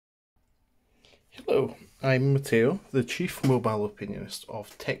Hello, I'm Matteo, the Chief Mobile Opinionist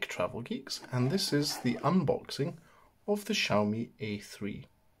of Tech Travel Geeks, and this is the unboxing of the Xiaomi A3.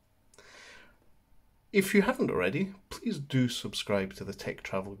 If you haven't already, please do subscribe to the Tech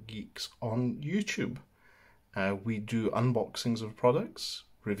Travel Geeks on YouTube. We do unboxings of products,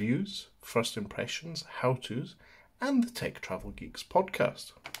 reviews, first impressions, how-tos, and the Tech Travel Geeks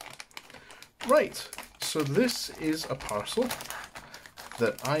podcast. Right, so this is a parcel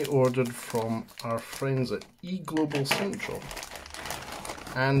that I ordered from our friends at eGlobal Central,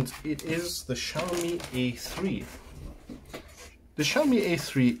 and it is the Xiaomi A3. The Xiaomi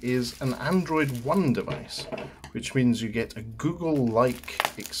A3 is an Android One device, which means you get a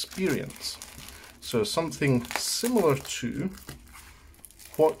Google-like experience. So something similar to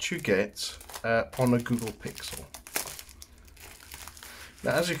what you get on a Google Pixel.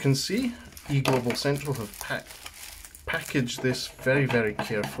 Now, as you can see, eGlobal Central have packaged this very, very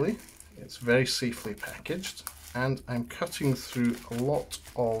carefully. It's very safely packaged, and I'm cutting through a lot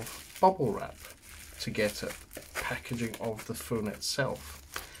of bubble wrap to get at packaging of the phone itself.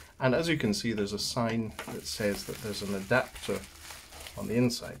 And as you can see, there's a sign that says that there's an adapter on the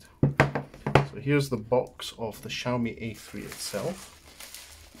inside. So here's the box of the Xiaomi A3 itself,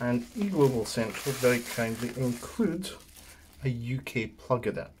 and eGlobal Central very kindly include a UK plug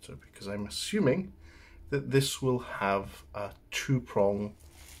adapter, because I'm assuming that this will have a two-prong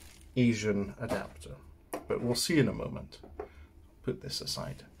Asian adapter, but we'll see in a moment. Put this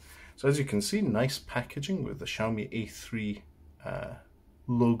aside. So as you can see, nice packaging with the Xiaomi A3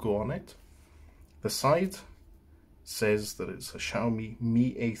 logo on it. The side says that it's a Xiaomi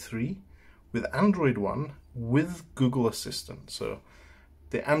Mi A3 with Android One with Google Assistant. So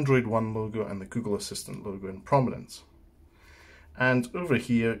the Android One logo and the Google Assistant logo in prominence. And over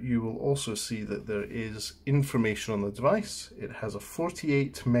here you will also see that there is information on the device. It has a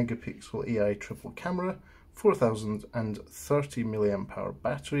 48 megapixel AI triple camera, 4030 mAh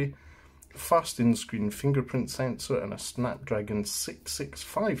battery, fast in-screen fingerprint sensor, and a Snapdragon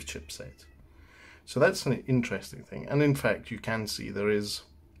 665 chipset. So that's an interesting thing, and in fact you can see there is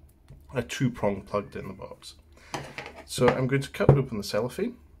a two-prong plugged in the box. So I'm going to cut open the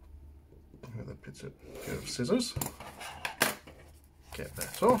cellophane with a pair of scissors. Get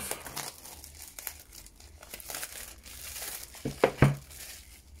that off.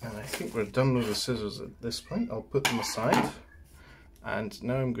 And I think we're done with the scissors at this point. I'll put them aside. And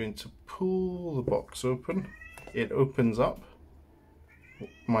now I'm going to pull the box open. It opens up.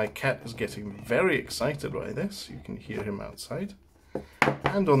 My cat is getting very excited by this. You can hear him outside.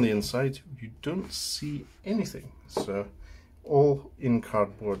 And on the inside, you don't see anything. So all in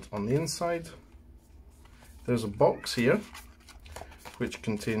cardboard on the inside. There's a box here, which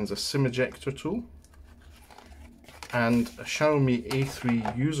contains a SIM ejector tool and a Xiaomi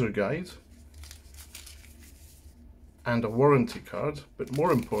A3 user guide and a warranty card, but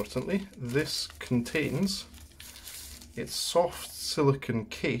more importantly, this contains its soft silicone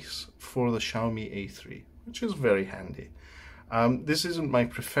case for the Xiaomi A3, which is very handy. This isn't my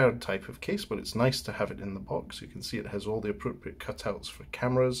preferred type of case, but it's nice to have it in the box. You can see it has all the appropriate cutouts for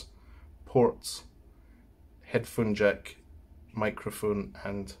cameras, ports, headphone jack, microphone,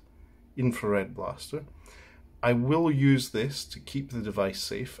 and infrared blaster. I will use this to keep the device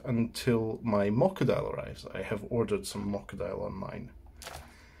safe until my Mocodile arrives. I have ordered some Mocodile online.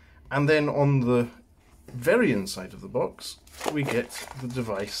 And then on the very inside of the box, we get the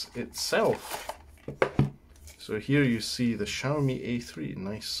device itself. So here you see the Xiaomi A3,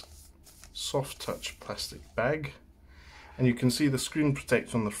 nice soft touch plastic bag. And you can see the screen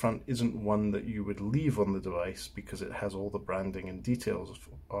protector on the front isn't one that you would leave on the device because it has all the branding and details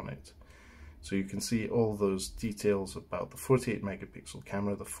on it. So you can see all those details about the 48 megapixel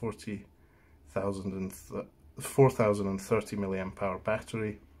camera, the 4030 mAh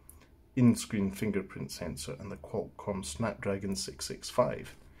battery, in-screen fingerprint sensor, and the Qualcomm Snapdragon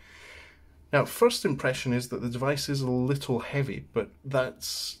 665. Now, first impression is that the device is a little heavy, but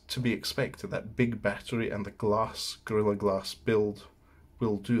that's to be expected. That big battery and the Gorilla Glass build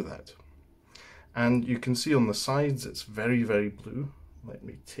will do that. And you can see on the sides it's very, very blue. Let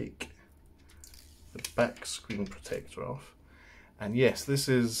me take the back screen protector off. And yes, this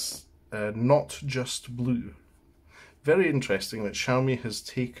is not just blue. Very interesting that Xiaomi has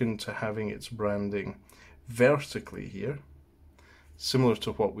taken to having its branding vertically here, similar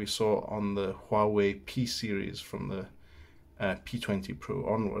to what we saw on the Huawei P series from the P20 Pro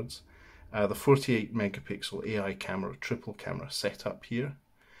onwards. The 48 megapixel AI camera, triple camera setup here,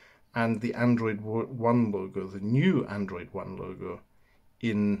 and the Android One logo, the new Android One logo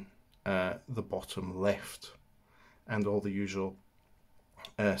in the bottom left, and all the usual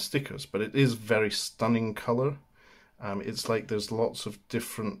stickers, but it is very stunning color. It's like there's lots of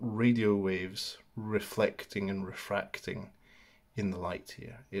different radio waves reflecting and refracting in the light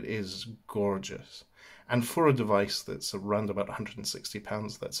here. It is gorgeous. And for a device that's around about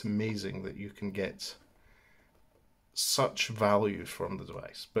 £160, that's amazing that you can get such value from the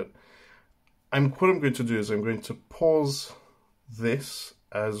device. But what I'm going to do is I'm going to pause this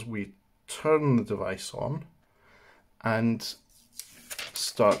as we turn the device on and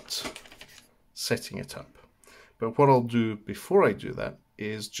start setting it up. But what I'll do before I do that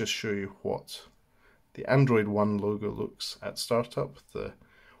is just show you what the Android One logo looks at startup, the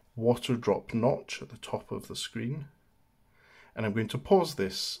water drop notch at the top of the screen. And I'm going to pause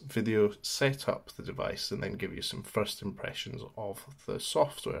this video, set up the device, and then give you some first impressions of the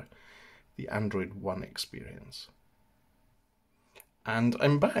software, the Android One experience. And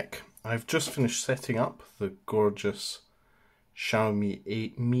I'm back. I've just finished setting up the gorgeous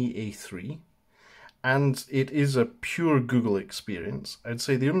Xiaomi Mi A3, and it is a pure Google experience. I'd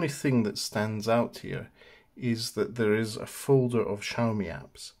say the only thing that stands out here is that there is a folder of Xiaomi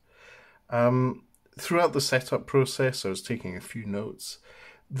apps. Throughout the setup process, I was taking a few notes.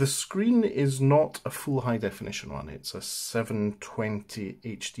 The screen is not a full high definition one, it's a 720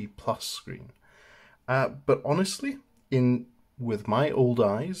 HD plus screen. But honestly, with my old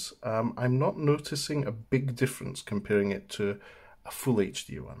eyes, I'm not noticing a big difference comparing it to a full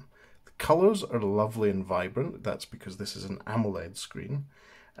HD one. The colours are lovely and vibrant, that's because this is an AMOLED screen.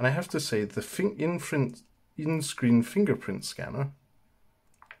 And I have to say, the in-screen fingerprint scanner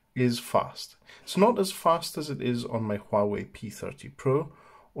is fast. It's not as fast as it is on my Huawei P30 Pro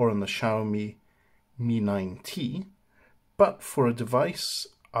or on the Xiaomi Mi A3, but for a device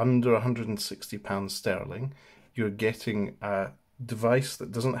under £160 sterling, you're getting a device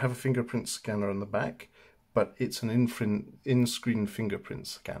that doesn't have a fingerprint scanner on the back, but it's an in-screen fingerprint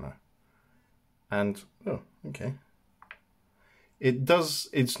scanner. And, oh, okay.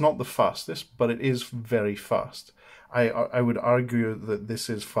 It's not the fastest, but it is very fast. I would argue that this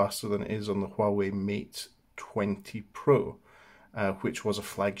is faster than it is on the Huawei Mate 20 Pro, which was a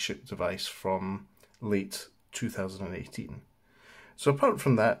flagship device from late 2018. So apart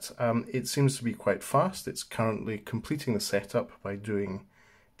from that, it seems to be quite fast. It's currently completing the setup by doing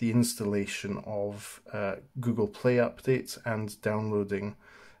the installation of Google Play updates and downloading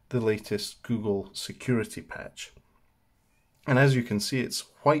the latest Google security patch. And as you can see, it's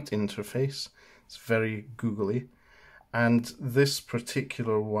white interface. It's very googly. And this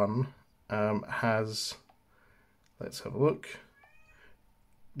particular one has, let's have a look.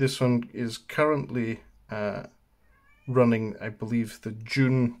 This one is currently running, I believe, the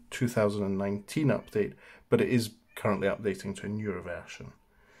June 2019 update, but it is currently updating to a newer version.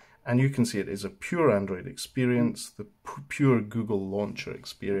 And you can see it is a pure Android experience, the pure Google Launcher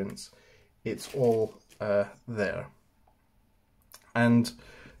experience. It's all there. And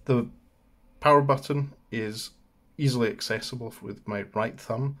the power button is easily accessible with my right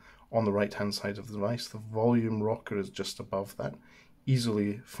thumb on the right hand side of the device. The volume rocker is just above that,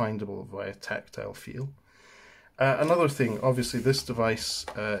 easily findable via tactile feel. Another thing, obviously this device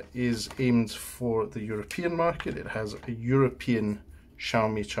is aimed for the European market. It has a European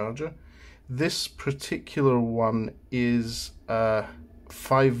Xiaomi charger. This particular one is a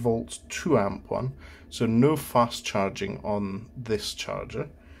 5 volt 2 amp one, so no fast charging on this charger.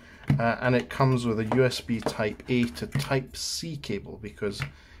 And it comes with a USB Type A to Type C cable because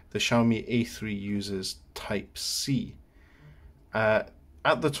the Xiaomi A3 uses Type C.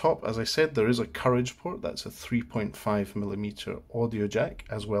 At the top, as I said, there is a courage port. That's a 3.5mm audio jack,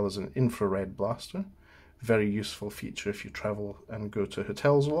 as well as an infrared blaster. Very useful feature if you travel and go to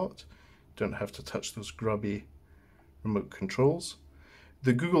hotels a lot. Don't have to touch those grubby remote controls.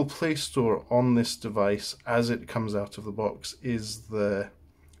 The Google Play Store on this device, as it comes out of the box, is the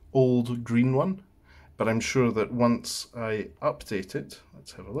old green one, but I'm sure that once I update it,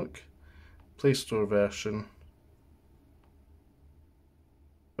 let's have a look, Play Store version.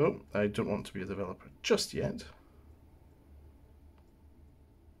 Oh, I don't want to be a developer just yet.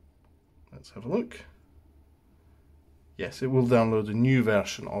 Let's have a look. Yes, it will download a new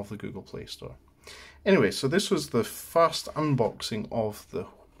version of the Google Play Store. Anyway, so this was the first unboxing of the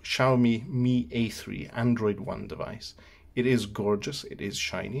Xiaomi Mi A3 Android One device. It is gorgeous, it is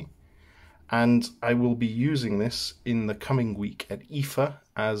shiny, and I will be using this in the coming week at IFA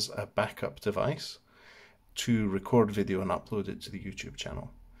as a backup device to record video and upload it to the YouTube channel.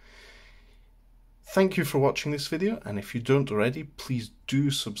 Thank you for watching this video, and if you don't already, please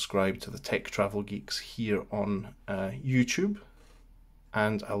do subscribe to the Tech Travel Geeks here on YouTube.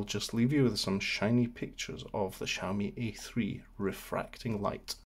 and I'll just leave you with some shiny pictures of the Xiaomi A3 refracting light.